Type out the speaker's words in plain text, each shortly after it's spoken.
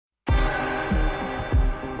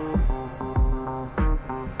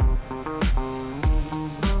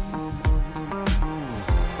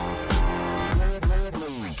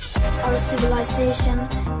civilization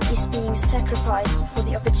is being sacrificed for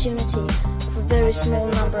the opportunity of a very small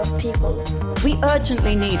number of people. We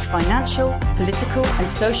urgently need financial, political and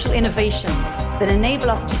social innovations that enable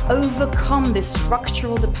us to overcome this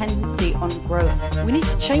structural dependency on growth. We need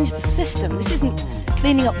to change the system. This isn't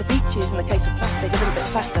cleaning up the beaches in the case of plastic a little bit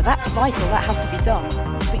faster. That's vital, that has to be done.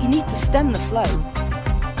 But you need to stem the flow.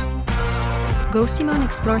 Go Simone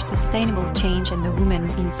explores sustainable change and the women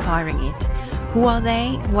inspiring it. Who are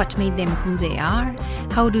they? What made them who they are?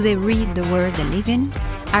 How do they read the world they live in?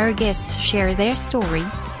 Our guests share their story,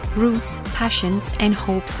 roots, passions and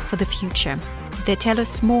hopes for the future. They tell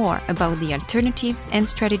us more about the alternatives and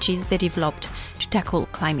strategies they developed to tackle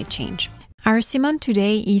climate change. Our Simone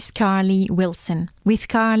today is Carly Wilson. With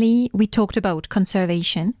Carly, we talked about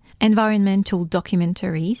conservation, environmental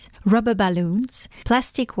documentaries, rubber balloons,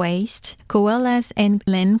 plastic waste, koalas and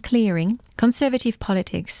land clearing, conservative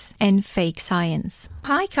politics, and fake science.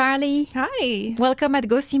 Hi, Carly. Hi. Welcome at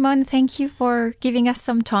Go Simone. Thank you for giving us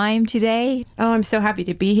some time today. Oh, I'm so happy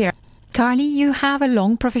to be here. Carly, you have a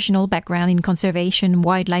long professional background in conservation,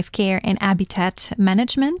 wildlife care and habitat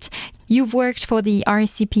management. You've worked for the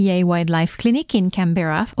RSCPA Wildlife Clinic in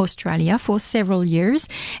Canberra, Australia for several years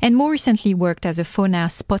and more recently worked as a fauna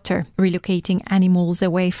spotter, relocating animals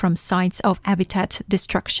away from sites of habitat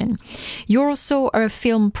destruction. You're also a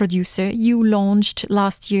film producer. You launched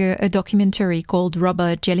last year a documentary called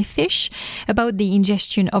Rubber Jellyfish about the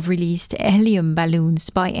ingestion of released helium balloons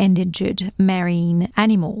by endangered marine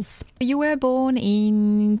animals. You were born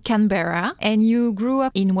in Canberra and you grew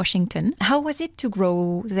up in Washington. How was it to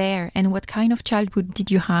grow there and what kind of childhood did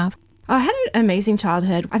you have? I had an amazing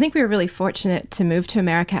childhood. I think we were really fortunate to move to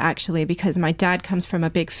America, actually, because my dad comes from a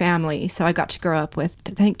big family. So I got to grow up with, I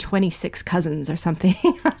think, 26 cousins or something.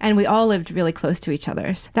 And we all lived really close to each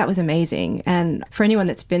other. So that was amazing. And for anyone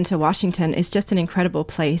that's been to Washington, it's just an incredible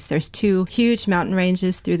place. There's two huge mountain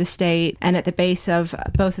ranges through the state. And at the base of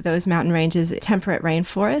both of those mountain ranges, temperate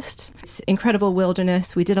rainforest. It's incredible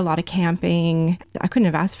wilderness. We did a lot of camping. I couldn't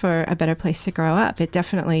have asked for a better place to grow up. It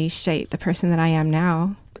definitely shaped the person that I am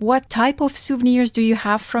now. What type of souvenirs do you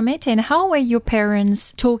have from it and how were your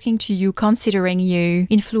parents talking to you, considering you,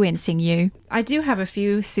 influencing you? I do have a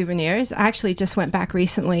few souvenirs. I actually just went back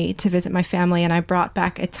recently to visit my family and I brought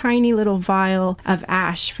back a tiny little vial of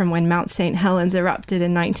ash from when Mount St. Helens erupted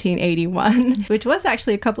in 1981, which was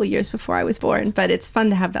actually a couple of years before I was born, but it's fun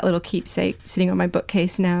to have that little keepsake sitting on my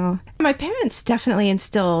bookcase now. My parents definitely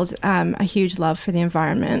instilled a huge love for the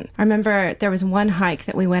environment. I remember there was one hike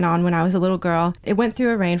that we went on when I was a little girl. It went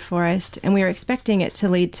through a rainforest and we were expecting it to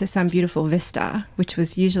lead to some beautiful vista, which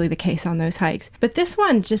was usually the case on those hikes. But this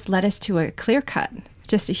one just led us to a clear cut.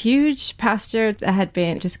 Just a huge pasture that had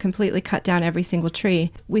been just completely cut down every single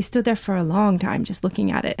tree. We stood there for a long time just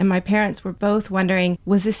looking at it. And my parents were both wondering,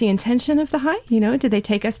 was this the intention of the hike? You know, did they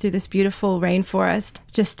take us through this beautiful rainforest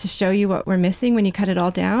just to show you what we're missing when you cut it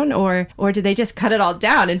all down? Or did they just cut it all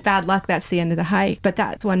down and bad luck, that's the end of the hike? But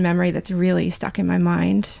that's one memory that's really stuck in my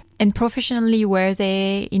mind. And professionally, were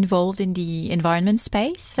they involved in the environment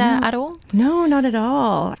space at all? No, not at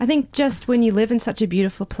all. I think just when you live in such a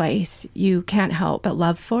beautiful place, you can't help but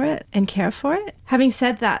love for it and care for it. Having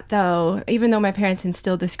said that, though, even though my parents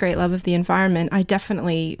instilled this great love of the environment, I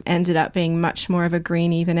definitely ended up being much more of a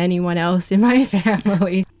greenie than anyone else in my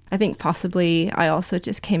family. I think possibly I also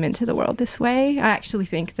just came into the world this way. I actually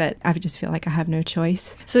think that I just feel like I have no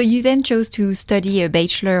choice. So you then chose to study a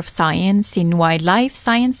Bachelor of Science in Wildlife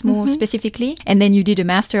Science more specifically, and then you did a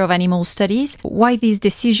Master of Animal Studies. Why this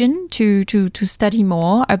decision to study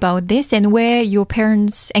more about this, and were your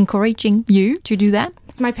parents encouraging you to do that?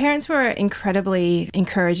 My parents were incredibly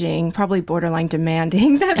encouraging, probably borderline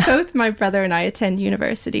demanding that both my brother and I attend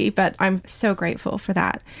university, but I'm so grateful for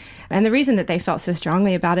that. And the reason that they felt so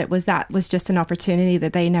strongly about it was that was just an opportunity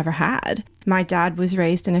that they never had. My dad was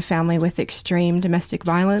raised in a family with extreme domestic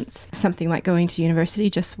violence. Something like going to university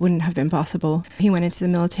just wouldn't have been possible. He went into the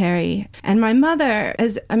military. And my mother,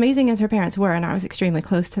 as amazing as her parents were, and I was extremely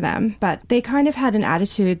close to them, but they kind of had an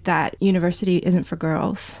attitude that university isn't for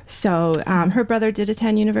girls. So her brother did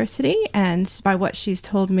attend university, and by what she's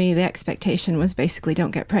told me, the expectation was basically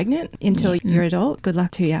don't get pregnant until you're adult. Good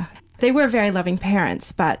luck to you. They were very loving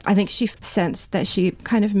parents, but I think she sensed that she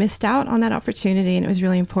kind of missed out on that opportunity, and it was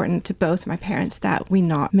really important to both my parents that we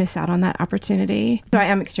not miss out on that opportunity. So I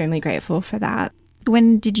am extremely grateful for that.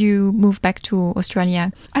 When did you move back to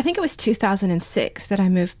Australia? I think it was 2006 that I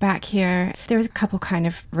moved back here. There was a couple kind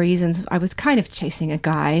of reasons. I was kind of chasing a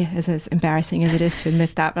guy, as embarrassing as it is to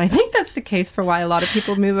admit that, but I think that's the case for why a lot of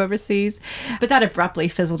people move overseas. But that abruptly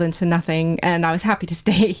fizzled into nothing, and I was happy to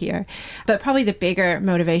stay here. But probably the bigger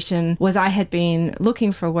motivation was I had been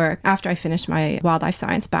looking for work after I finished my wildlife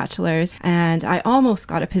science bachelor's, and I almost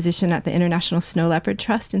got a position at the International Snow Leopard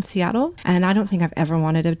Trust in Seattle. And I don't think I've ever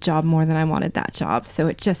wanted a job more than I wanted that job. So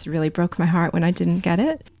it just really broke my heart when I didn't get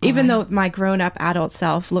it. Even though my grown-up adult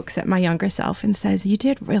self looks at my younger self and says, you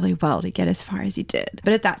did really well to get as far as you did.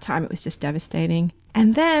 But at that time, it was just devastating.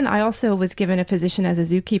 And then I also was given a position as a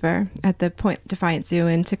zookeeper at the Point Defiance Zoo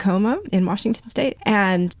in Tacoma in Washington State.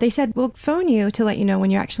 And they said, we'll phone you to let you know when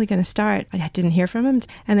you're actually going to start. I didn't hear from them.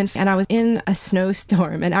 And I was in a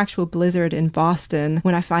snowstorm, an actual blizzard in Boston,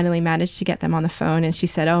 when I finally managed to get them on the phone. And she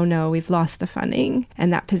said, oh no, we've lost the funding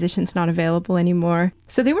and that position's not available anymore.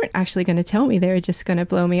 So they weren't actually going to tell me. They were just going to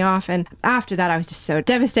blow me off. And after that, I was just so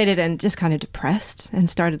devastated and just kind of depressed and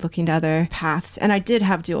started looking to other paths. And I did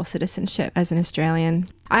have dual citizenship as an Australian.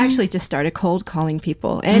 I actually just started cold calling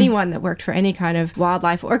people. Anyone that worked for any kind of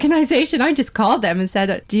wildlife organization, I just called them and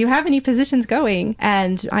said, do you have any positions going?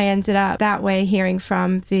 And I ended up that way hearing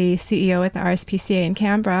from the CEO at the RSPCA in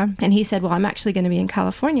Canberra. And he said, well, I'm actually going to be in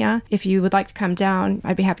California. If you would like to come down,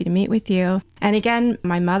 I'd be happy to meet with you. And again,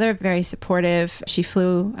 my mother, very supportive. She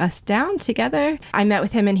flew us down together. I met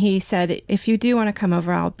with him and he said, if you do want to come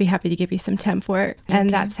over, I'll be happy to give you some temp work. Okay. And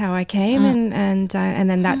that's how I came. And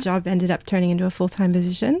then that job ended up turning into a full-time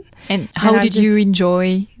position. And how did you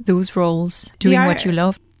enjoy those roles, doing what you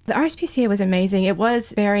love? The RSPCA was amazing. It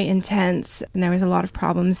was very intense, and there was a lot of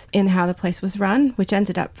problems in how the place was run, which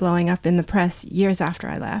ended up blowing up in the press years after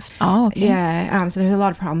I left. Oh, okay. Yeah, so there's a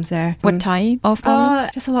lot of problems there. What type of problems?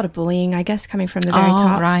 Just a lot of bullying, I guess, coming from the very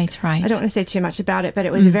top. Right. I don't want to say too much about it, but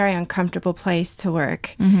it was a very uncomfortable place to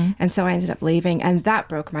work. And so I ended up leaving, and that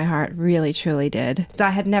broke my heart, really, truly did. I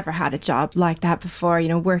had never had a job like that before,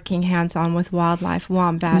 working hands-on with wildlife,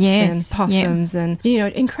 wombats and possums and,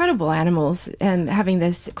 incredible animals, and having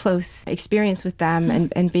this close experience with them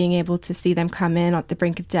and being able to see them come in at the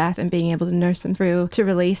brink of death and being able to nurse them through to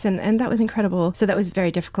release. And that was incredible. So that was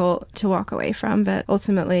very difficult to walk away from. But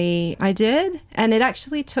ultimately I did. And it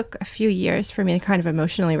actually took a few years for me to kind of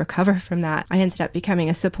emotionally recover from that. I ended up becoming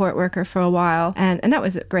a support worker for a while. And that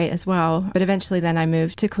was great as well. But eventually then I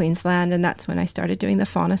moved to Queensland. And that's when I started doing the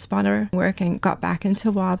fauna spotter work and got back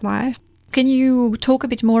into wildlife. Can you talk a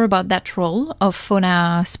bit more about that role of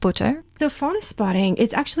fauna spotter? So fauna spotting,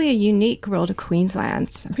 it's actually a unique role to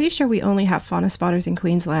Queensland. I'm pretty sure we only have fauna spotters in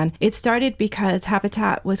Queensland. It started because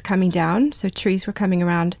habitat was coming down, so trees were coming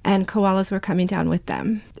around, and koalas were coming down with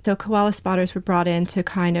them. So koala spotters were brought in to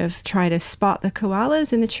kind of try to spot the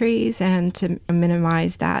koalas in the trees and to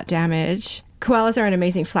minimize that damage. Koalas are an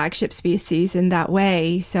amazing flagship species in that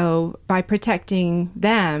way. So by protecting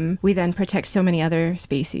them, we then protect so many other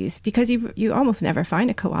species, because you almost never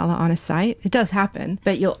find a koala on a site. It does happen,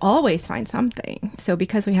 but you'll always find something. So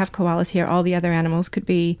because we have koalas here, all the other animals could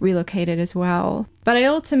be relocated as well. But I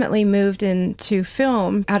ultimately moved into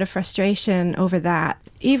film out of frustration over that.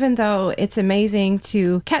 Even though it's amazing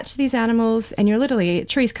to catch these animals, and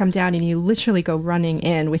trees come down and you literally go running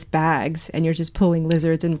in with bags and you're just pulling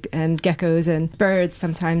lizards and geckos and birds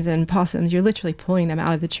sometimes and possums. You're literally pulling them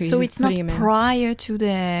out of the trees. So it's not prior to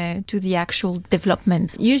the actual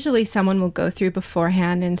development. Usually someone will go through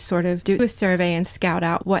beforehand and sort of do a survey and scout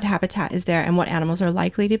out what habitat is there and what animals are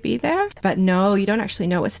likely to be there. But no, you don't actually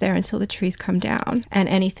know what's there until the trees come down, and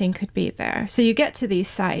anything could be there. So you get to these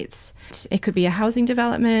sites. It could be a housing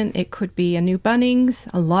development. It could be a new Bunnings.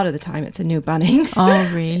 A lot of the time it's a new Bunnings.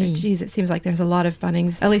 Oh, really? Geez, it seems like there's a lot of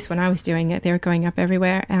Bunnings. At least when I was doing it, they were going up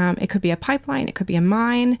everywhere. It could be a pipeline. It could be a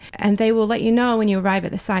mine. And they will let you know when you arrive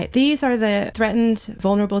at the site. These are the threatened,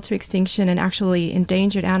 vulnerable to extinction, and actually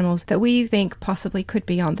endangered animals that we think possibly could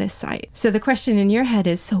be on this site. So the question in your head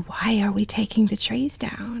is, so why are we taking the trees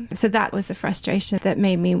down? So that was the frustration that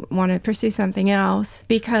made me want to pursue something else,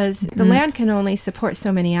 because the land can only support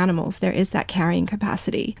so many animals. There is that carrying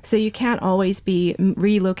capacity. So you can't always be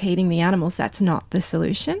relocating the animals. That's not the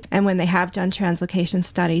solution. And when they have done translocation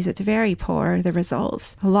studies, it's very poor, the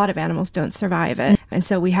results. A lot of animals don't survive it. And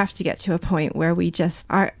so we have to get to a point where we just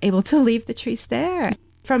are able to leave the trees there.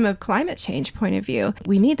 From a climate change point of view,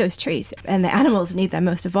 we need those trees, and the animals need them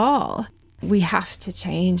most of all. We have to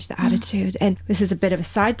change the attitude. And this is a bit of a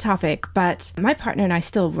side topic, but my partner and I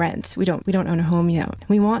still rent. We don't own a home yet.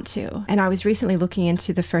 We want to. And I was recently looking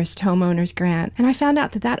into the first homeowners grant, and I found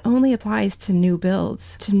out that that only applies to new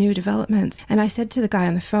builds, to new developments. And I said to the guy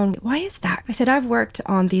on the phone, why is that? I said, I've worked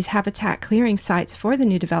on these habitat clearing sites for the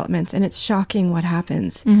new developments, and it's shocking what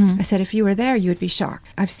happens. I said, if you were there, you would be shocked.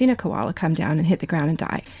 I've seen a koala come down and hit the ground and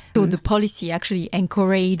die. So the policy actually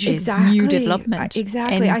encourages new development.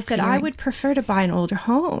 Exactly. I said, I would prefer to buy an older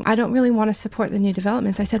home. I don't really want to support the new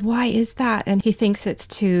developments. I said, why is that? And he thinks it's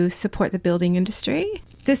to support the building industry.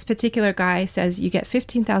 This particular guy says you get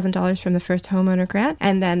 $15,000 from the first homeowner grant,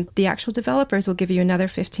 and then the actual developers will give you another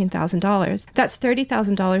 $15,000. That's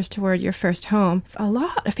 $30,000 toward your first home. A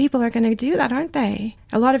lot of people are going to do that, aren't they?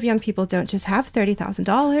 A lot of young people don't just have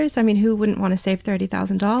 $30,000. I mean, who wouldn't want to save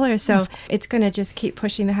 $30,000? So it's going to just keep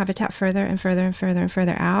pushing the habitat further and further and further and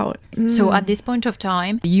further out. So at this point of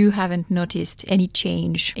time, you haven't noticed any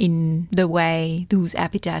change in the way those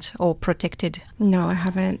habitats are protected? No, I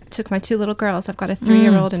haven't. Took my 2 little girls. I've got a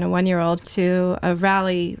 3-year-old and a 1-year-old to a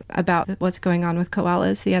rally about what's going on with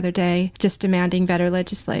koalas the other day, just demanding better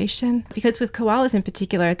legislation. Because with koalas in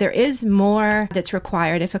particular, there is more that's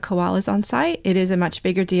required if a koala is on site. It is a much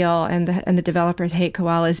bigger deal, and the developers hate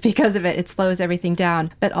koalas because of it. It slows everything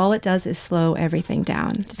down. But all it does is slow everything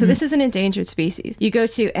down. So this is an endangered species. You go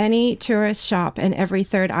to any tourist shop and every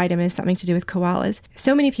third item is something to do with koalas.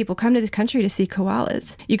 So many people come to this country to see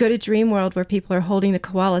koalas. You go to Dream World where people are holding the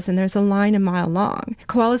koalas and there's a line a mile long.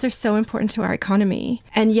 Koalas are so important to our economy.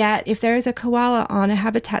 And yet, if there is a koala on a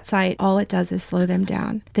habitat site, all it does is slow them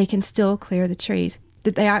down. They can still clear the trees.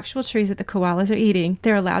 The actual trees that the koalas are eating,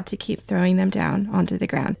 they're allowed to keep throwing them down onto the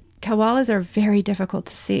ground. Koalas are very difficult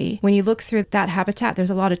to see. When you look through that habitat, there's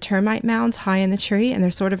a lot of termite mounds high in the tree, and they're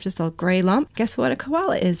sort of just a gray lump. Guess what a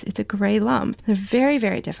koala is? It's a gray lump. They're very,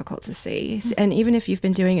 very difficult to see. And even if you've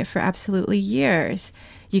been doing it for absolutely years,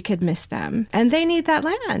 you could miss them. And they need that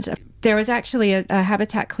land. There was actually a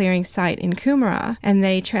habitat clearing site in Canberra, and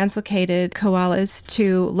they translocated koalas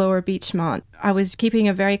to Lower Beachmont. I was keeping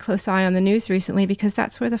a very close eye on the news recently because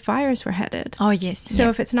that's where the fires were headed. Oh, yes. So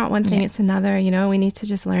if it's not one thing, it's another. You know, we need to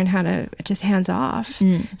just learn how to just hands off.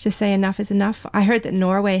 Just say enough is enough. I heard that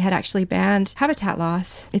Norway had actually banned habitat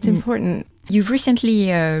loss. It's important. You've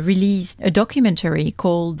recently released a documentary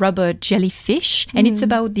called Rubber Jellyfish, and it's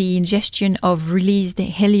about the ingestion of released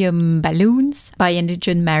helium balloons by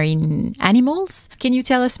endangered marine animals. Can you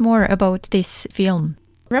tell us more about this film?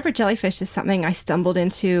 Rubber jellyfish is something I stumbled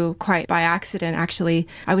into quite by accident, actually.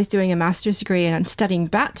 I was doing a master's degree and I'm studying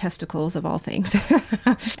bat testicles, of all things.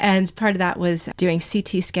 And part of that was doing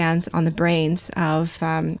CT scans on the brains of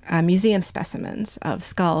museum specimens of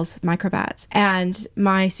skulls, microbats. And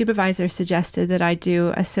my supervisor suggested that I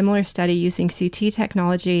do a similar study using CT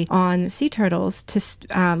technology on sea turtles,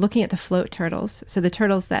 to looking at the float turtles. So the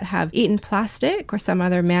turtles that have eaten plastic or some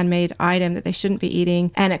other man-made item that they shouldn't be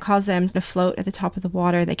eating, and it caused them to float at the top of the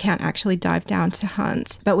water. They can't actually dive down to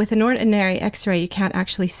hunt. But with an ordinary x-ray, you can't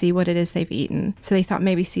actually see what it is they've eaten. So they thought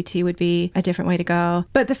maybe CT would be a different way to go.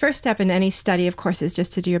 But the first step in any study, of course, is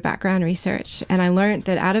just to do your background research. And I learned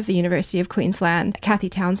that out of the University of Queensland, Kathy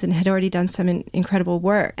Townsend had already done some incredible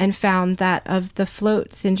work and found that of the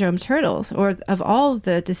float syndrome turtles, or of all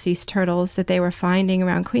the deceased turtles that they were finding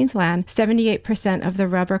around Queensland, 78% of the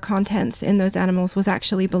rubber contents in those animals was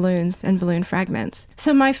actually balloons and balloon fragments.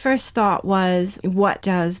 So my first thought was, what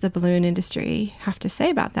does the balloon industry have to say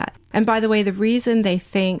about that? And by the way, the reason they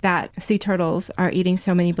think that sea turtles are eating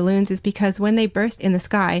so many balloons is because when they burst in the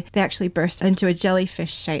sky, they actually burst into a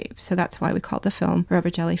jellyfish shape. So that's why we call the film Rubber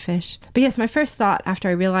Jellyfish. But yes, my first thought after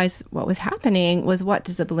I realized what was happening was, what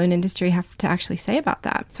does the balloon industry have to actually say about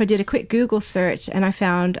that? So I did a quick Google search and I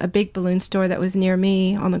found a big balloon store that was near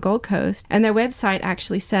me on the Gold Coast. And their website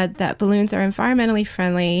actually said that balloons are environmentally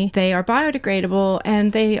friendly, they are biodegradable,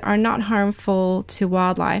 and they are not harmful to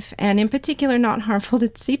wildlife, and in particular not harmful to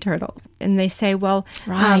sea turtles. And they say, well,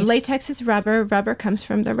 latex is rubber. Rubber comes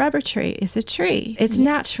from the rubber tree. It's a tree. It's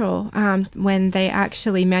natural. When they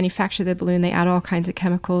actually manufacture the balloon, they add all kinds of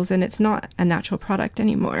chemicals, and it's not a natural product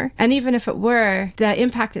anymore. And even if it were, the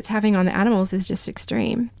impact it's having on the animals is just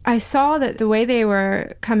extreme. I saw that the way they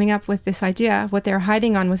were coming up with this idea, what they were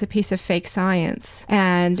hiding on was a piece of fake science.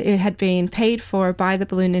 And it had been paid for by the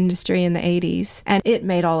balloon industry in the 80s. And it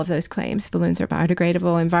made all of those claims. Balloons are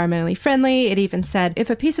biodegradable, environmentally friendly. It even said,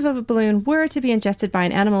 if a piece of a balloon balloon were to be ingested by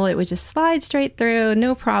an animal, it would just slide straight through,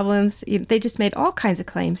 no problems. They just made all kinds of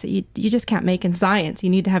claims that you just can't make in science. You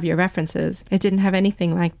need to have your references. It didn't have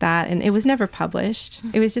anything like that, and it was never published.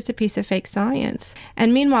 It was just a piece of fake science.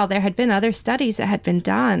 And meanwhile, there had been other studies that had been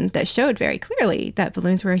done that showed very clearly that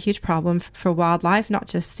balloons were a huge problem for wildlife, not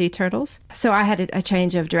just sea turtles. So I had a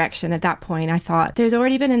change of direction at that point. I thought, there's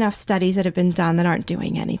already been enough studies that have been done that aren't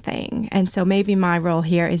doing anything. And so maybe my role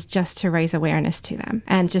here is just to raise awareness to them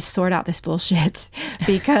and just sort out this bullshit,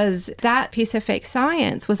 because that piece of fake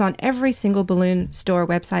science was on every single balloon store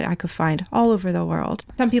website I could find all over the world.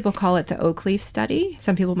 Some people call it the oak leaf study.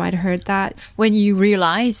 Some people might have heard that. When you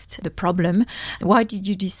realized the problem, why did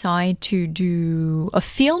you decide to do a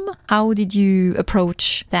film? How did you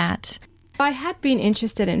approach that? I had been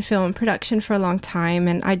interested in film production for a long time,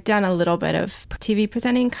 and I'd done a little bit of TV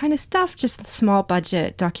presenting kind of stuff, just small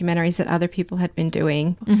budget documentaries that other people had been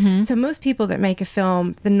doing. Mm-hmm. So most people that make a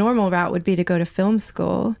film, the normal route would be to go to film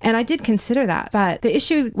school. And I did consider that, but the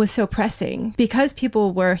issue was so pressing because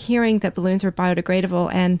people were hearing that balloons were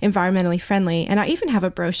biodegradable and environmentally friendly. And I even have a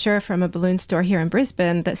brochure from a balloon store here in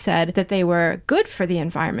Brisbane that said that they were good for the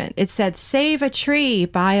environment. It said, "Save a tree,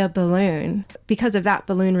 buy a balloon." Because of that,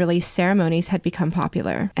 balloon release ceremonies had become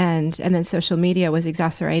popular, and then social media was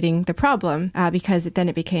exacerbating the problem because then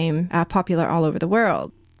it became popular all over the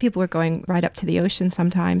world. People were going right up to the ocean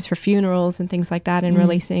sometimes for funerals and things like that and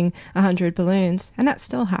releasing 100 balloons, and that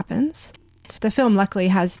still happens. The film luckily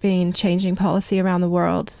has been changing policy around the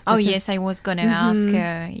world. Oh yes, I was going to ask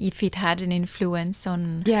if it had an influence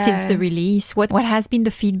on since the release. What has been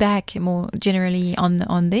the feedback more generally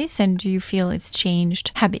on this, and do you feel it's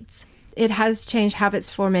changed habits? It has changed habits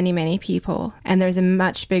for many, many people. And there's a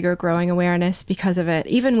much bigger growing awareness because of it,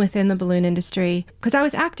 even within the balloon industry. Because I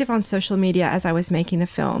was active on social media as I was making the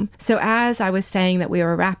film. So as I was saying that we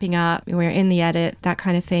were wrapping up, we were in the edit, that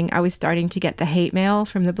kind of thing, I was starting to get the hate mail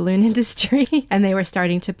from the balloon industry. And they were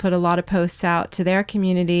starting to put a lot of posts out to their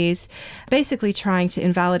communities, basically trying to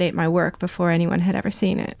invalidate my work before anyone had ever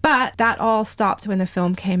seen it. But that all stopped when the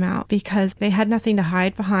film came out because they had nothing to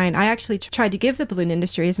hide behind. I actually tried to give the balloon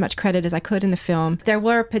industry as much credit as I could in the film. There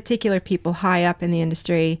were particular people high up in the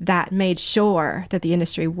industry that made sure that the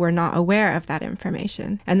industry were not aware of that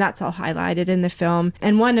information. And that's all highlighted in the film.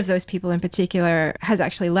 And one of those people in particular has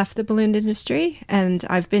actually left the balloon industry. And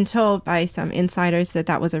I've been told by some insiders that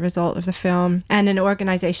that was a result of the film. And an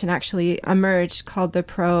organization actually emerged called the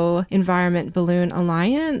Pro-Environment Balloon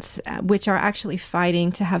Alliance, which are actually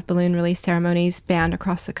fighting to have balloon release ceremonies banned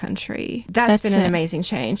across the country. That's been an amazing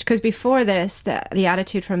change. Because before this, the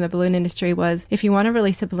attitude from the balloon industry was, if you want to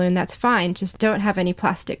release a balloon, that's fine. Just don't have any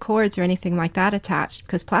plastic cords or anything like that attached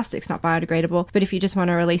because plastic's not biodegradable. But if you just want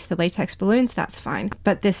to release the latex balloons, that's fine.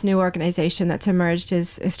 But this new organization that's emerged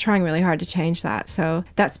is trying really hard to change that. So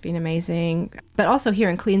that's been amazing. But also here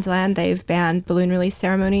in Queensland, they've banned balloon release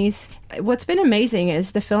ceremonies. What's been amazing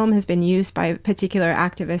is the film has been used by particular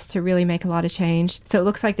activists to really make a lot of change. So it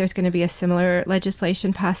looks like there's going to be a similar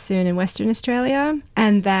legislation passed soon in Western Australia.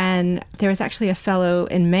 And then there was actually a fellow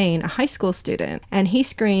in Maine, a high school student, and he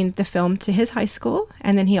screened the film to his high school.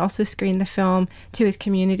 And then he also screened the film to his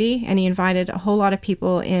community. And he invited a whole lot of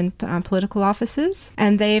people in political offices.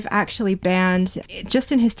 And they've actually banned,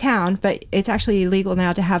 just in his town, but it's actually illegal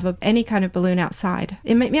now to have any kind of balloon outside.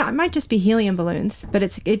 It might just be helium balloons, but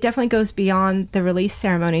it definitely goes beyond the release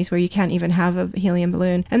ceremonies where you can't even have a helium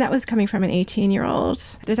balloon. And that was coming from an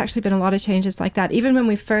 18-year-old. There's actually been a lot of changes like that. Even when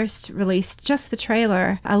we first released just the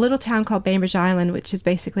trailer, a little town called Bainbridge Island, which is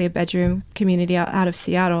basically a bedroom community out of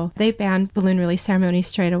Seattle, they banned balloon release ceremonies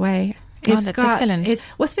straight away. That's excellent.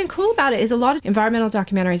 What's been cool about it is a lot of environmental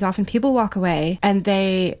documentaries, often people walk away and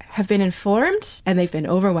they have been informed and they've been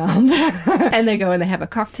overwhelmed. And they go and they have a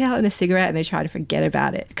cocktail and a cigarette and they try to forget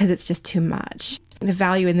about it because it's just too much. The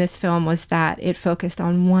value in this film was that it focused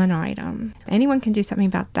on one item. Anyone can do something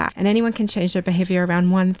about that, and anyone can change their behavior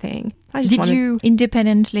around one thing. Did you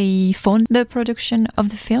independently fund the production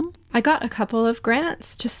of the film? I got a couple of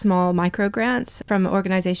grants, just small micro grants from an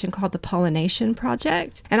organization called the Pollination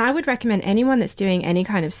Project. And I would recommend anyone that's doing any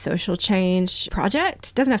kind of social change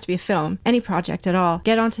project, doesn't have to be a film, any project at all,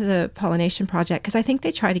 get onto the Pollination Project because I think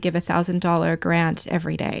they try to give $1,000 grant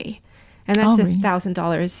every day. And that's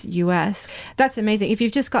 $1,000 US. That's amazing. If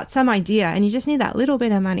you've just got some idea and you just need that little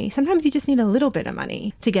bit of money, sometimes you just need a little bit of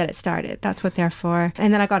money to get it started. That's what they're for.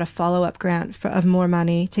 And then I got a follow-up grant of more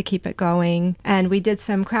money to keep it going. And we did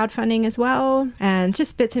some crowdfunding as well. And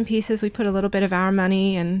just bits and pieces. We put a little bit of our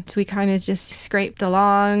money and we kind of just scraped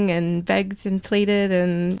along and begged and pleaded.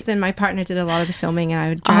 And then my partner did a lot of the filming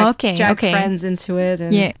and I would drag friends into it.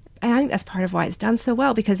 And And I think that's part of why it's done so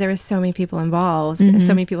well, because there is so many people involved and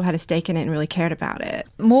so many people had a stake in it and really cared about it.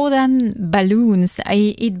 More than balloons,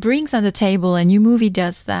 it brings on the table, a new movie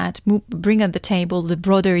does that, bring on the table the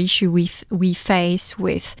broader issue we face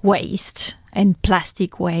with waste, and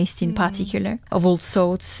plastic waste in particular, of all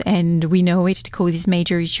sorts. And we know it causes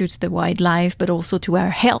major issues to the wildlife, but also to our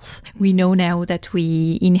health. We know now that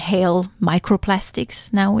we inhale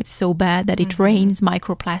microplastics. Now it's so bad that it rains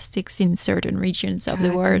microplastics in certain regions of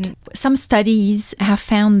the world. Some studies have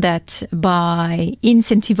found that by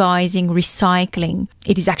incentivizing recycling,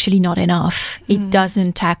 it is actually not enough. It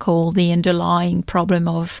doesn't tackle the underlying problem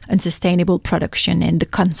of unsustainable production and the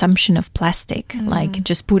consumption of plastic. Like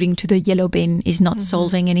just putting to the yellow bin is not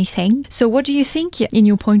solving anything. So what do you think, in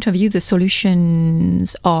your point of view, the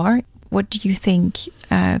solutions are? What do you think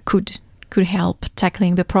could help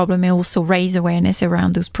tackling the problem and also raise awareness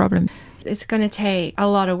around those problems? It's going to take a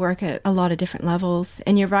lot of work at a lot of different levels.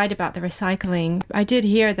 And you're right about the recycling. I did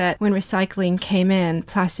hear that when recycling came in,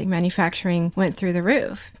 plastic manufacturing went through the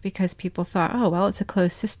roof because people thought, oh, well, it's a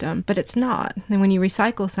closed system. But it's not. And when you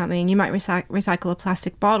recycle something, you might recycle a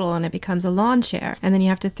plastic bottle and it becomes a lawn chair. And then you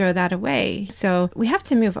have to throw that away. So we have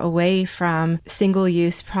to move away from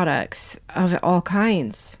single-use products of all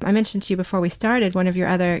kinds. I mentioned to you before we started, one of your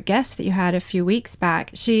other guests that you had a few weeks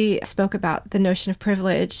back, she spoke about the notion of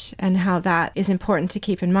privilege and how that is important to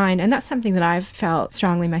keep in mind. And that's something that I've felt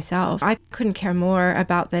strongly myself. I couldn't care more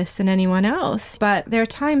about this than anyone else. But there are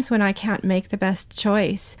times when I can't make the best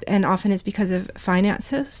choice. And often it's because of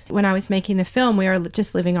finances. When I was making the film, we were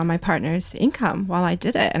just living on my partner's income while I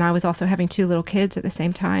did it. And I was also having 2 little kids at the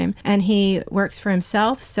same time. And he works for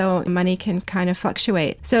himself, so money can kind of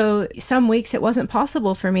fluctuate. So some weeks it wasn't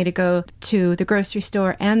possible for me to go to the grocery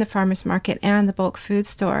store and the farmer's market and the bulk food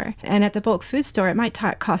store. And at the bulk food store, it might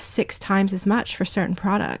cost 6 times as much for certain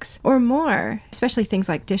products or more, especially things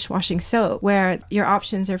like dishwashing soap, where your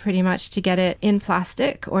options are pretty much to get it in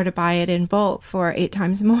plastic or to buy it in bulk for 8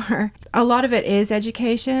 times more. A lot of it is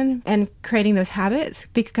education and creating those habits,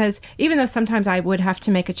 because even though sometimes I would have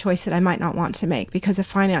to make a choice that I might not want to make because of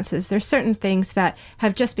finances, there's certain things that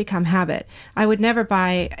have just become habit. I would never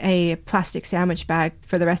buy a plastic sandwich bag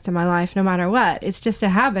for the rest of my life, no matter what. It's just a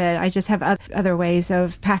habit. I just have other ways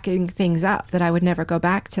of packing things up that I would never go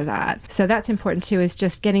back to that. So that's important too, is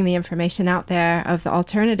just getting the information out there of the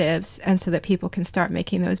alternatives, and so that people can start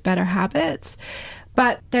making those better habits.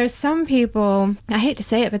 But there's some people, I hate to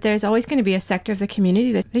say it, but there's always going to be a sector of the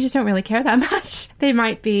community that they just don't really care that much. They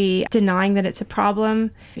might be denying that it's a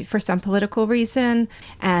problem for some political reason.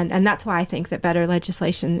 And that's why I think that better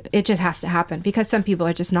legislation, it just has to happen, because some people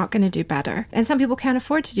are just not going to do better. And some people can't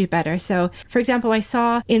afford to do better. So, for example, I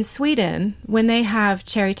saw in Sweden, when they have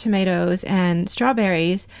cherry tomatoes and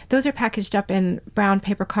strawberries, those are packaged up in brown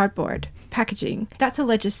paper cardboard packaging. That's a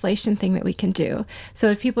legislation thing that we can do. So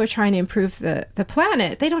if people are trying to improve the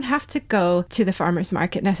planet, they don't have to go to the farmer's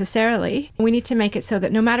market necessarily. We need to make it so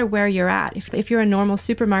that no matter where you're at, if you're a normal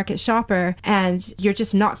supermarket shopper and you're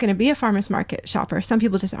just not going to be a farmer's market shopper, some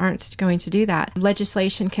people just aren't going to do that.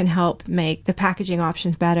 Legislation can help make the packaging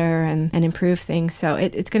options better and improve things. So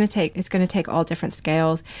it's going to take all different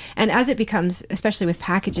scales. And as it becomes, especially with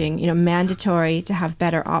packaging, mandatory to have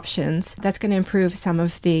better options, that's going to improve some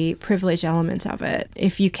of the privilege elements of it.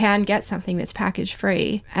 If you can get something that's package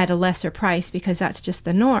free at a lesser price because that's just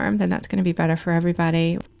the norm, then that's going to be better for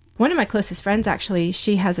everybody. One of my closest friends, actually,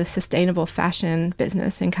 she has a sustainable fashion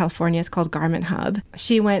business in California. It's called Garment Hub.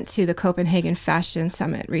 She went to the Copenhagen Fashion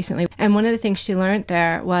Summit recently. And one of the things she learned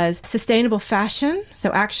there was sustainable fashion.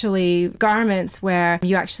 So actually garments where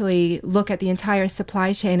you actually look at the entire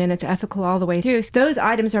supply chain and it's ethical all the way through. So those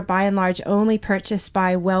items are by and large only purchased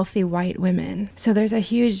by wealthy white women. So there's a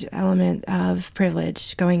huge element of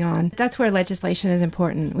privilege going on. That's where legislation is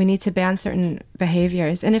important. We need to ban certain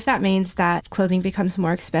behaviors. And if that means that clothing becomes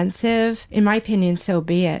more expensive, in my opinion, so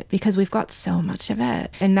be it, because we've got so much of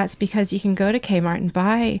it. And that's because you can go to Kmart and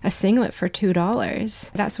buy a singlet for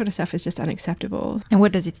 $2. That sort of stuff is just unacceptable. And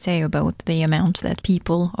what does it say about the amount that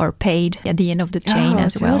people are paid at the end of the chain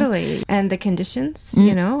as well? Totally. And the conditions,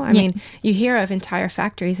 I mean, you hear of entire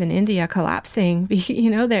factories in India collapsing.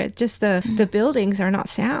 They're just the buildings are not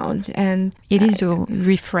sound. And it is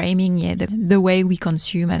reframing the way we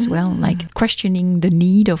consume as well, like questioning the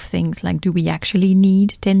need of things, like do we actually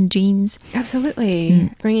need 10 adaptation genes?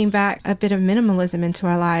 Absolutely. Bringing back a bit of minimalism into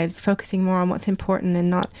our lives, focusing more on what's important and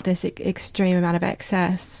not this extreme amount of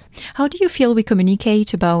excess. How do you feel we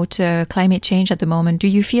communicate about climate change at the moment? Do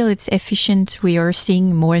you feel it's efficient? We are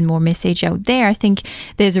seeing more and more message out there. I think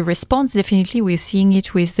there's a response. Definitely, we're seeing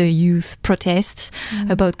it with the youth protests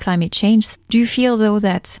about climate change. Do you feel, though,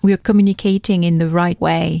 that we're communicating in the right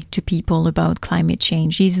way to people about climate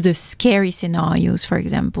change? Is the scary scenarios, for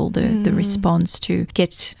example, the response to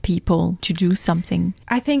get people to do something?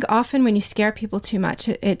 I think often when you scare people too much,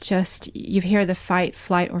 you hear the fight,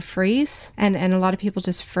 flight, or freeze. And a lot of people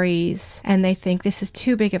just freeze and they think this is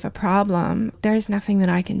too big of a problem. There's nothing that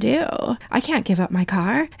I can do. I can't give up my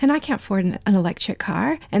car and I can't afford an electric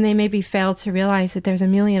car. And they maybe fail to realize that there's a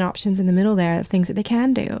million options in the middle there of things that they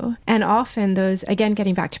can do. And often those, again,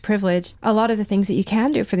 getting back to privilege, a lot of the things that you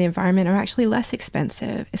can do for the environment are actually less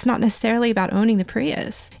expensive. It's not necessarily about owning the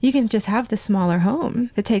Prius. You can just have the smaller home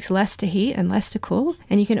that takes less to heat and less to cool.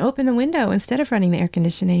 And you can open the window instead of running the air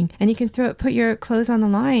conditioning. And you can put your clothes on the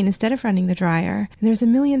line instead of running the dryer. And there's a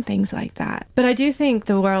million things like that. But I do think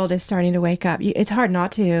the world is starting to wake up. It's hard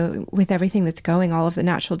not to with everything that's going, all of the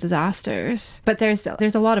natural disasters. But there's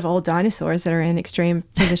a lot of old dinosaurs that are in extreme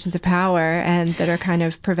positions of power and that are kind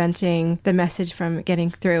of preventing the message from getting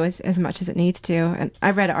through as much as it needs to. And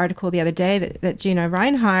I read an article the other day that Gina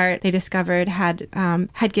Reinhardt, they discovered, had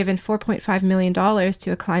given $4.5 million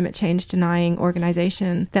to a climate change denying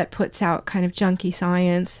organization that puts out kind of junky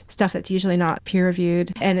science, stuff that's usually not peer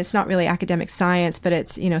reviewed. And it's not really academic science, but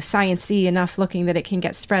it's, science-y enough looking that it can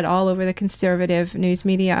get spread all over the conservative news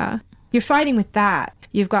media. You're fighting with that.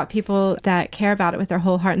 You've got people that care about it with their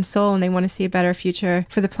whole heart and soul, and they want to see a better future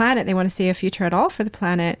for the planet. They want to see a future at all for the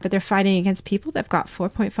planet, but they're fighting against people that've got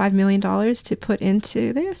 $4.5 million to put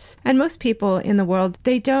into this. And most people in the world,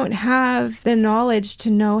 they don't have the knowledge to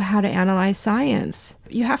know how to analyze science.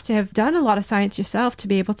 You have to have done a lot of science yourself to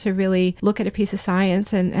be able to really look at a piece of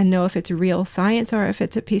science and know if it's real science or if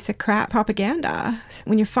it's a piece of crap propaganda.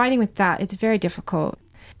 When you're fighting with that, it's very difficult.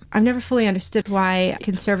 I've never fully understood why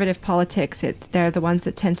conservative politics, they're the ones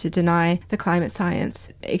that tend to deny the climate science,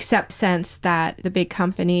 except sense that the big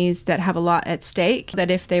companies that have a lot at stake,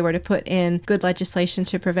 that if they were to put in good legislation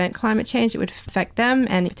to prevent climate change, it would affect them,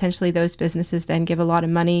 and potentially those businesses then give a lot of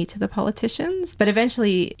money to the politicians. But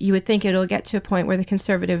eventually you would think it'll get to a point where the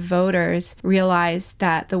conservative voters realize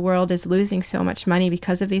that the world is losing so much money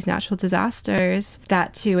because of these natural disasters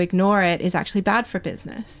that to ignore it is actually bad for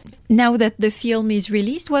business. Now that the film is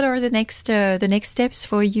released, what are the next steps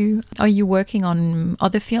for you? Are you working on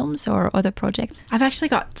other films or other projects? I've actually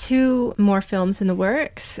got 2 more films in the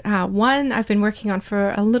works. One I've been working on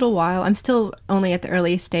for a little while. I'm still only at the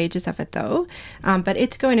early stages of it though, but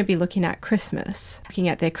it's going to be looking at Christmas, looking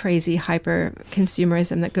at the crazy hyper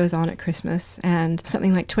consumerism that goes on at Christmas, and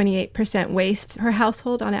something like 28% waste per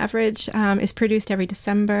household on average is produced every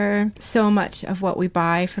December. So much of what we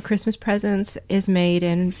buy for Christmas presents is made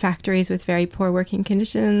in factories with very poor working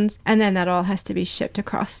conditions, and then that all has to be shipped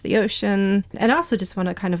across the ocean. And I also just want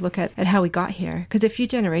to kind of look at how we got here, because a few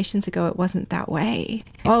generations ago it wasn't that way.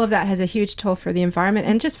 All of that has a huge toll for the environment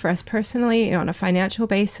and just for us personally, on a financial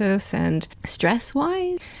basis and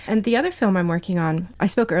stress-wise. And the other film I'm working on, I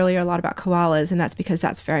spoke earlier a lot about koalas, and that's because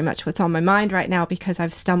that's very much what's on my mind right now, because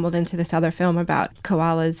I've stumbled into this other film about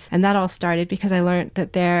koalas. And that all started because I learned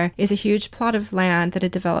that there is a huge plot of land that a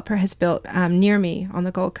developer has built near me on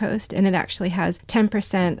the Gold Coast, and it actually has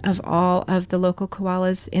 10% of all of the local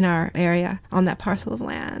koalas in our area on that parcel of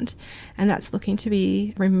land, and that's looking to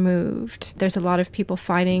be removed. There's a lot of people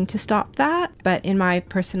fighting to stop that, but in my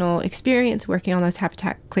personal experience working on those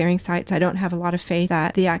habitat clearing sites, I don't have a lot of faith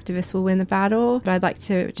that the activists will win the battle, but I'd like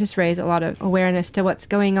to just raise a lot of awareness to what's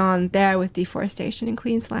going on there with deforestation in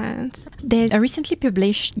Queensland. There's a recently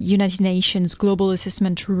published United Nations Global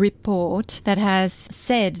Assessment report that has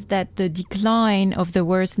said that the decline of the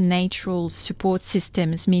world's natural support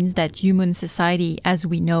systems means that human society as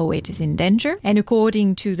we know it is in danger. And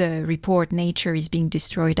according to the report, nature is being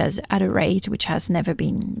destroyed at a rate which has never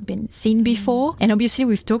been seen before. And obviously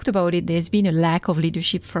we've talked about it. There's been a lack of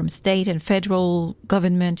leadership from state and federal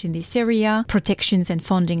government in this area. Protections and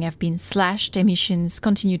funding have been slashed. Emissions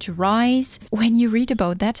continue to rise. When you read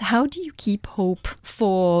about that, how do you keep hope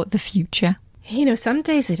for the future? You know, some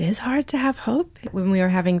days it is hard to have hope. When we were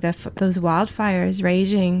having those wildfires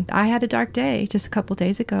raging, I had a dark day just a couple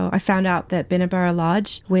days ago. I found out that Binnaburra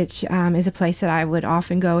Lodge, which is a place that I would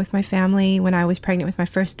often go with my family when I was pregnant with my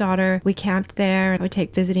first daughter, we camped there. I would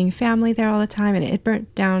take visiting family there all the time, and it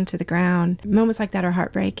burnt down to the ground. Moments like that are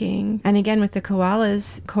heartbreaking. And again, with the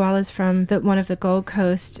koalas from one of the Gold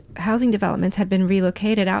Coast housing developments had been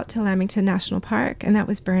relocated out to Lamington National Park, and that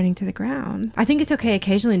was burning to the ground. I think it's okay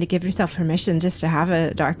occasionally to give yourself permission just to have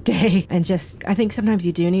a dark day, and I think sometimes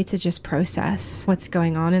you do need to just process what's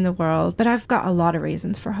going on in the world. But I've got a lot of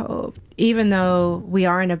reasons for hope. Even though we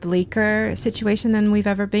are in a bleaker situation than we've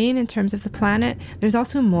ever been in terms of the planet, there's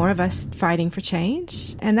also more of us fighting for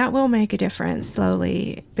change, and that will make a difference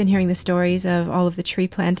slowly. Been hearing the stories of all of the tree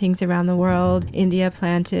plantings around the world. India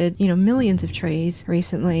planted, millions of trees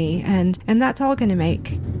recently, and that's all going to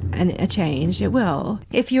make a change. It will.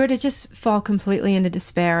 If you were to just fall completely into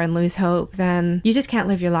despair and lose hope, then you just can't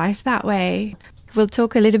live your life that way. We'll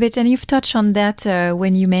talk a little bit, and you've touched on that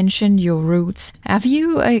when you mentioned your roots. Have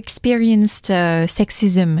you experienced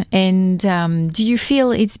sexism, and do you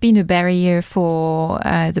feel it's been a barrier for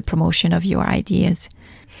the promotion of your ideas?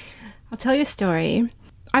 I'll tell you a story.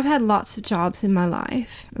 I've had lots of jobs in my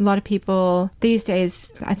life. A lot of people these days,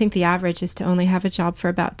 I think the average is to only have a job for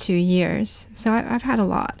about 2 years. So I've had a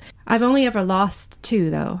lot. I've only ever lost 2,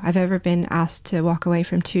 though. I've ever been asked to walk away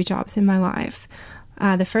from 2 jobs in my life.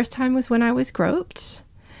 The first time was when I was groped,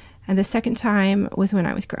 and the second time was when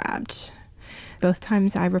I was grabbed. Both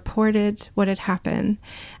times I reported what had happened,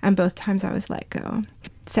 and both times I was let go.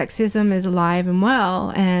 Sexism is alive and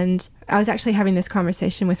well, and I was actually having this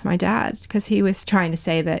conversation with my dad because he was trying to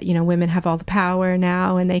say that, women have all the power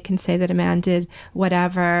now and they can say that a man did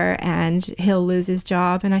whatever and he'll lose his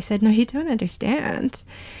job. And I said, no, you don't understand.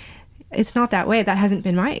 It's not that way. That hasn't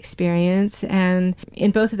been my experience. And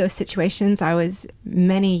in both of those situations, I was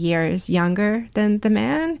many years younger than the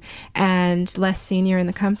man and less senior in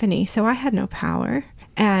the company. So I had no power.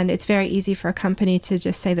 And it's very easy for a company to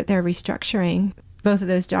just say that they're restructuring. Both of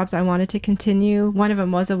those jobs I wanted to continue. One of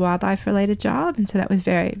them was a wildlife-related job. And so that was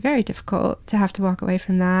very, very difficult to have to walk away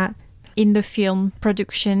from that. In the film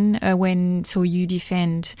production, so you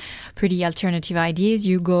defend pretty alternative ideas,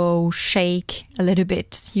 you go shake a little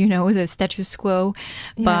bit, the status quo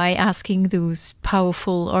by asking those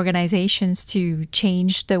powerful organizations to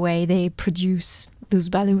change the way they produce those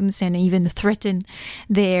balloons and even threaten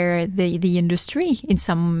the industry in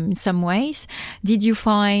some ways. Did you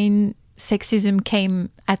find sexism came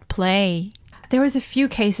at play? There was a few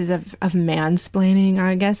cases of mansplaining,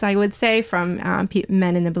 I guess I would say, from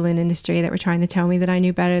men in the balloon industry that were trying to tell me that I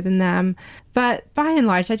knew better than them. But by and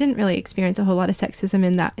large, I didn't really experience a whole lot of sexism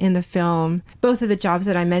in the film. Both of the jobs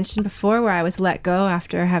that I mentioned before, where I was let go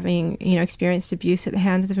after having experienced abuse at the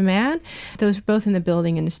hands of a man, those were both in the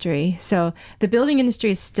building industry. So the building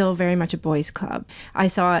industry is still very much a boys' club. I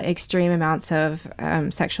saw extreme amounts of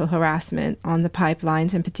sexual harassment on the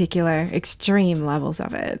pipelines, in particular, extreme levels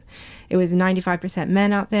of it. It was 95%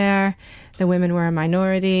 men out there. The women were a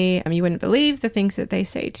minority. You wouldn't believe the things that they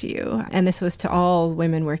say to you. And this was to all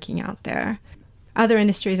women working out there. Other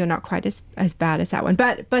industries are not quite as bad as that one.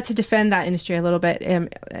 But to defend that industry a little bit,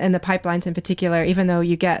 and the pipelines in particular, even though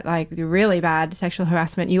you get the really bad sexual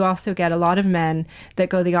harassment, you also get a lot of men that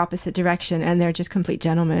go the opposite direction, and they're just complete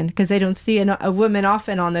gentlemen because they don't see a woman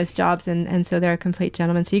often on those jobs, and so they're a complete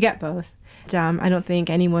gentleman. So you get both. I don't think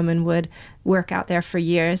any woman would work out there for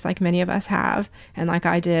years like many of us have, and like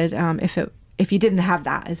I did, if you didn't have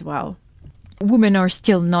that as well. Women are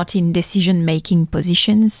still not in decision-making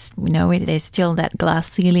positions. There's still that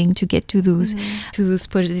glass ceiling to get to those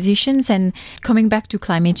positions. And coming back to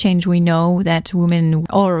climate change, we know that women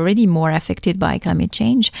are already more affected by climate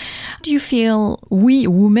change. Do you feel we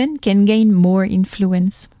women can gain more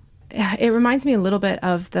influence? It reminds me a little bit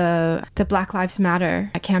of the Black Lives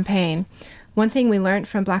Matter campaign. One thing we learned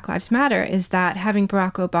from Black Lives Matter is that having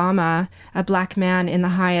Barack Obama, a black man in the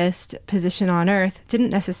highest position on earth, didn't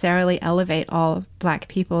necessarily elevate all black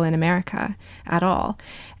people in America at all.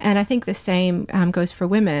 And I think the same goes for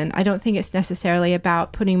women. I don't think it's necessarily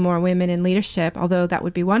about putting more women in leadership, although that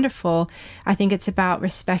would be wonderful. I think it's about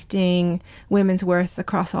respecting women's worth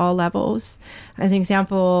across all levels. As an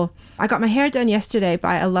example, I got my hair done yesterday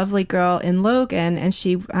by a lovely girl in Logan, and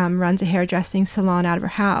she runs a hairdressing salon out of her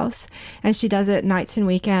house. And she does it nights and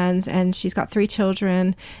weekends, and she's got 3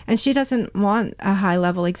 children, and she doesn't want a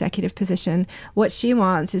high-level executive position. What she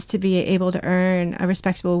wants is to be able to earn a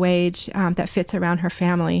respectable wage that fits around her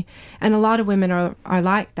family. And a lot of women are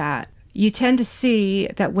like that. you tend to see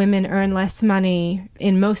that women earn less money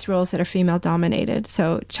in most roles that are female dominated.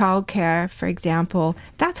 So childcare, for example,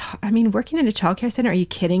 working in a childcare center, are you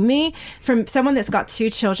kidding me? From someone that's got 2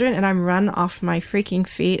 children and I'm run off my freaking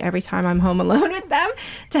feet every time I'm home alone with them,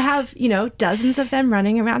 to have, dozens of them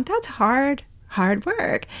running around, that's hard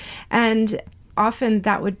work. And often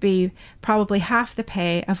that would be probably half the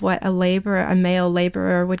pay of what a male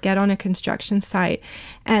laborer would get on a construction site.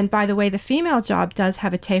 And by the way, the female job does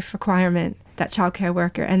have a TAFE requirement, that childcare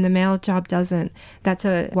worker, and the male job doesn't. That's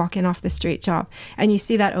a walk-in off the street job. And you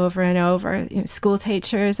see that over and over. School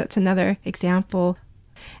teachers, that's another example.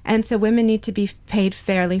 And so women need to be paid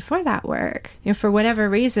fairly for that work. For whatever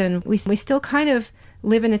reason, we still kind of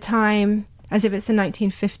live in a time as if it's the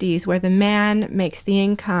 1950s, where the man makes the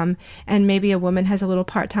income and maybe a woman has a little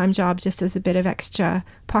part-time job just as a bit of extra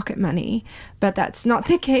pocket money. But that's not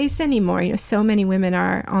the case anymore. So many women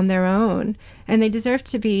are on their own, and they deserve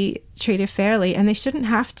to be treated fairly, and they shouldn't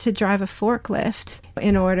have to drive a forklift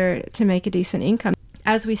in order to make a decent income.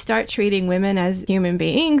 As we start treating women as human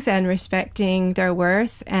beings and respecting their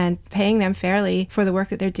worth and paying them fairly for the work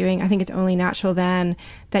that they're doing, I think it's only natural then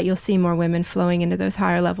that you'll see more women flowing into those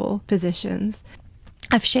higher level positions.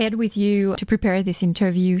 I've shared with you, to prepare this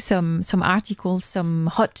interview, some articles, some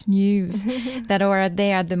hot news that are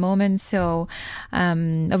there at the moment. So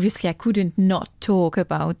obviously I couldn't not talk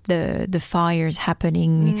about the fires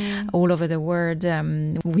happening all over the world.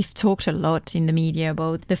 We've talked a lot in the media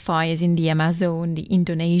about the fires in the Amazon, the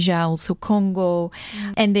Indonesia, also Congo.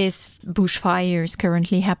 And there's bushfires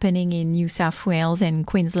currently happening in New South Wales and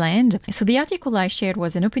Queensland. So the article I shared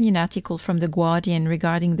was an opinion article from The Guardian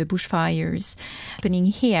regarding the bushfires happening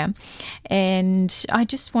here, and I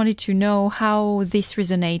just wanted to know how this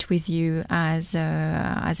resonates with you as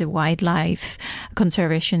a wildlife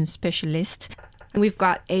conservation specialist. We've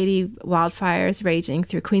got 80 wildfires raging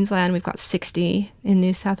through Queensland. We've got 60 in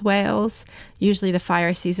New South Wales. Usually the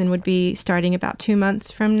fire season would be starting about 2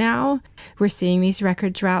 months from now. We're seeing these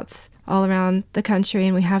record droughts all around the country,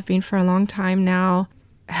 and we have been for a long time now.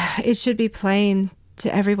 It should be plain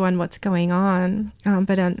to everyone what's going on,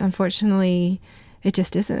 but unfortunately it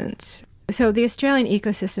just isn't. So the Australian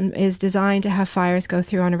ecosystem is designed to have fires go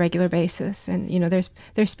through on a regular basis. And,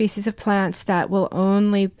 there's species of plants that will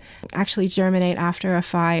only actually germinate after a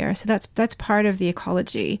fire. So that's part of the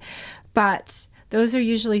ecology. But those are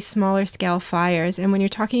usually smaller scale fires. And when you're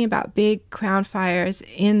talking about big crown fires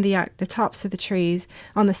in the tops of the trees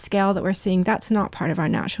on the scale that we're seeing, that's not part of our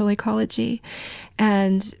natural ecology.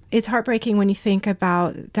 And it's heartbreaking when you think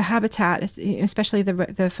about the habitat, especially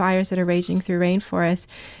the fires that are raging through rainforests.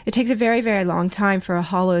 It takes a very, very long time for a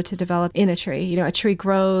hollow to develop in a tree. A tree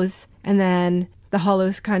grows and then the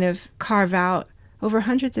hollows kind of carve out over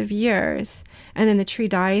hundreds of years. And then the tree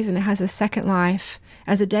dies and it has a second life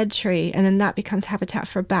as a dead tree, and then that becomes habitat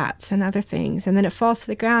for bats and other things, and then it falls to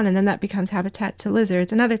the ground, and then that becomes habitat to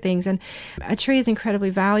lizards and other things. And a tree is incredibly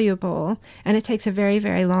valuable, and it takes a very,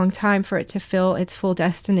 very long time for it to fill its full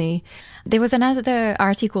destiny. There was another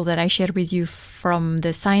article that I shared with you from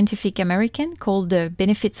the Scientific American called "The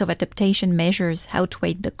Benefits of Adaptation Measures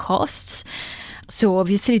Outweigh the Costs." So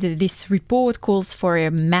obviously this report calls for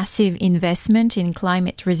a massive investment in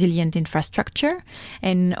climate resilient infrastructure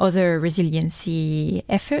and other resiliency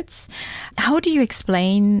efforts. How do you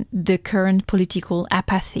explain the current political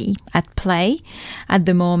apathy at play at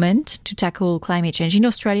the moment to tackle climate change in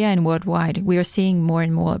Australia and worldwide? We are seeing more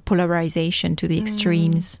and more polarization to the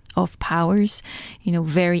extremes of powers,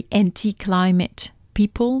 very anti-climate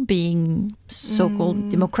people being so-called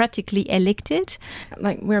democratically elected.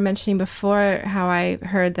 Like we were mentioning before, how I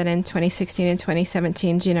heard that in 2016 and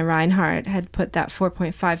 2017, Gina Reinhardt had put that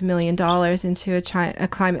 $4.5 million into a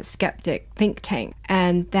climate skeptic think tank.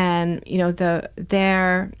 And then,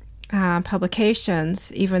 their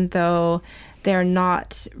publications, even though they're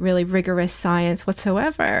not really rigorous science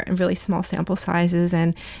whatsoever, and really small sample sizes,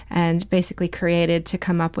 and basically created to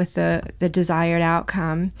come up with the desired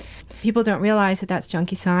outcome. People don't realize that that's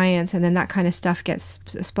junky science, and then that kind of stuff gets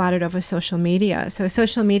splattered over social media. So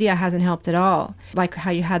social media hasn't helped at all. Like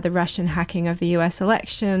how you had the Russian hacking of the US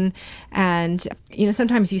election, and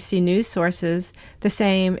sometimes you see news sources, the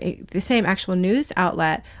same actual news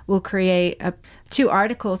outlet will create two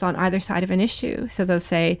articles on either side of an issue. So they'll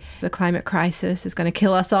say the climate crisis is going to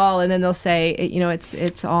kill us all, and then they'll say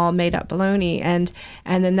it's all made up baloney, and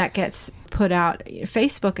then that gets put out.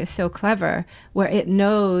 Facebook is so clever where it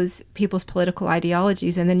knows people's political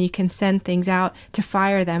ideologies, and then you can send things out to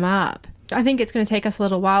fire them up. I think it's going to take us a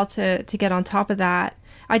little while to get on top of that.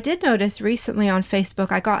 I did notice recently on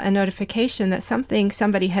Facebook, I got a notification that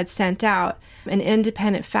somebody had sent out, an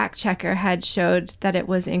independent fact checker had showed that it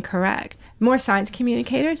was incorrect. More science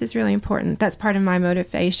communicators is really important. That's part of my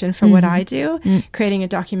motivation for what I do, creating a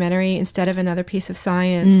documentary instead of another piece of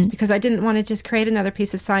science, because I didn't want to just create another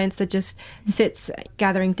piece of science that just sits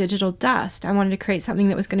gathering digital dust. I wanted to create something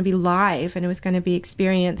that was going to be live and it was going to be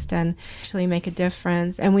experienced and actually make a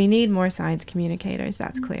difference. And we need more science communicators,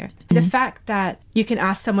 that's clear. The fact that you can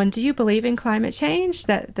ask someone, do you believe in climate change?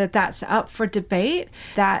 That's up for debate.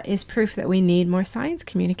 That is proof that we need more science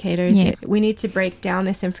communicators. Yeah. We need to break down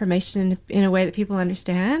this information in a way that people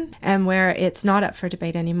understand and where it's not up for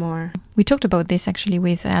debate anymore. We talked about this actually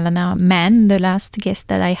with Alana Mann, the last guest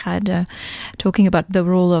that I had, talking about the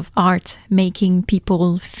role of art, making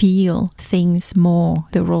people feel things more,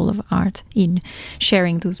 the role of art in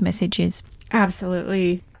sharing those messages.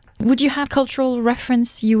 Absolutely. Would you have cultural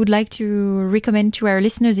reference you would like to recommend to our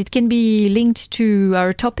listeners? It can be linked to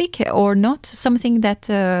our topic or not, something that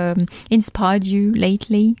inspired you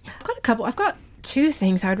lately. I've got a couple. I've got two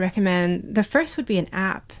things I would recommend. The first would be an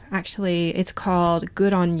app. Actually, it's called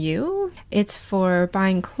Good On You. It's for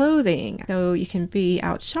buying clothing. So you can be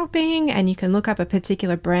out shopping and you can look up a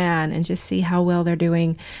particular brand and just see how well they're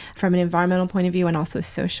doing from an environmental point of view and also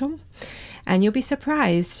social. And you'll be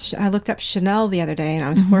surprised. I looked up Chanel the other day and I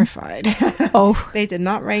was horrified. Oh. They did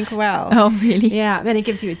not rank well. Oh, really? Yeah. Then it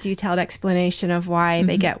gives you a detailed explanation of why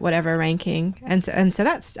they get whatever ranking. And so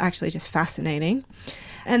that's actually just fascinating.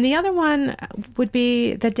 And the other one would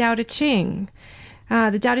be the Tao Te Ching.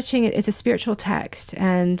 The Tao Te Ching is a spiritual text,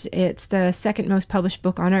 and it's the second most published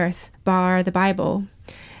book on earth, bar the Bible.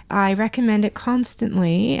 I recommend it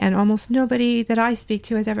constantly, and almost nobody that I speak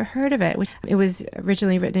to has ever heard of it. It was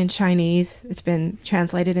originally written in Chinese. It's been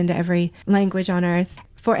translated into every language on earth.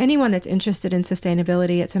 For anyone that's interested in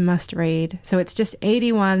sustainability, it's a must read. So it's just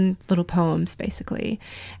 81 little poems, basically.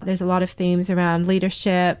 There's a lot of themes around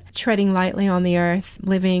leadership, treading lightly on the earth,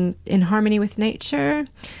 living in harmony with nature,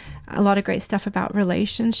 a lot of great stuff about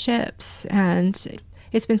relationships. And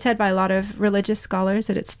it's been said by a lot of religious scholars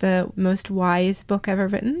that it's the most wise book ever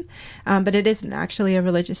written, but it isn't actually a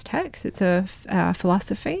religious text. It's a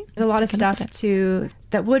philosophy. There's a lot of stuff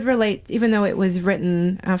that would relate, even though it was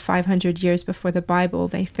written 500 years before the Bible,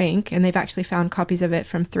 they think, and they've actually found copies of it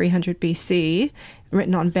from 300 BC,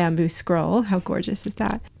 written on bamboo scroll. How gorgeous is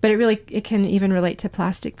that? But it can even relate to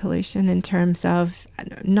plastic pollution in terms of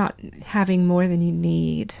not having more than you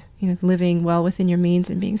need. Living well within your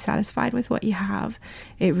means and being satisfied with what you have.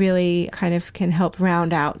 It really kind of can help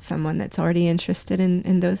round out someone that's already interested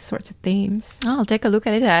in those sorts of themes. Oh, I'll take a look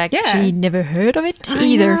at it. I actually never heard of it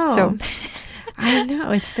either. So I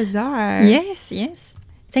know, it's bizarre. Yes.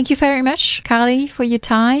 Thank you very much, Carly, for your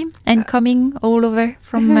time and coming all over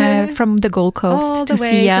from the Gold Coast to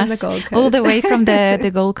see us. All the way from the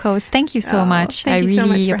Gold Coast. Thank you so much. I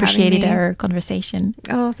really appreciated our conversation.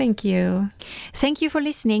 Oh, thank you. Thank you for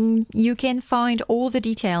listening. You can find all the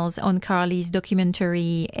details on Carly's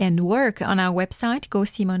documentary and work on our website,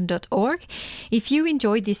 gosimon.org. If you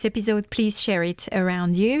enjoyed this episode, please share it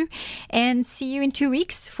around you. And see you in 2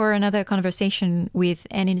 weeks for another conversation with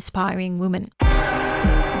an inspiring woman.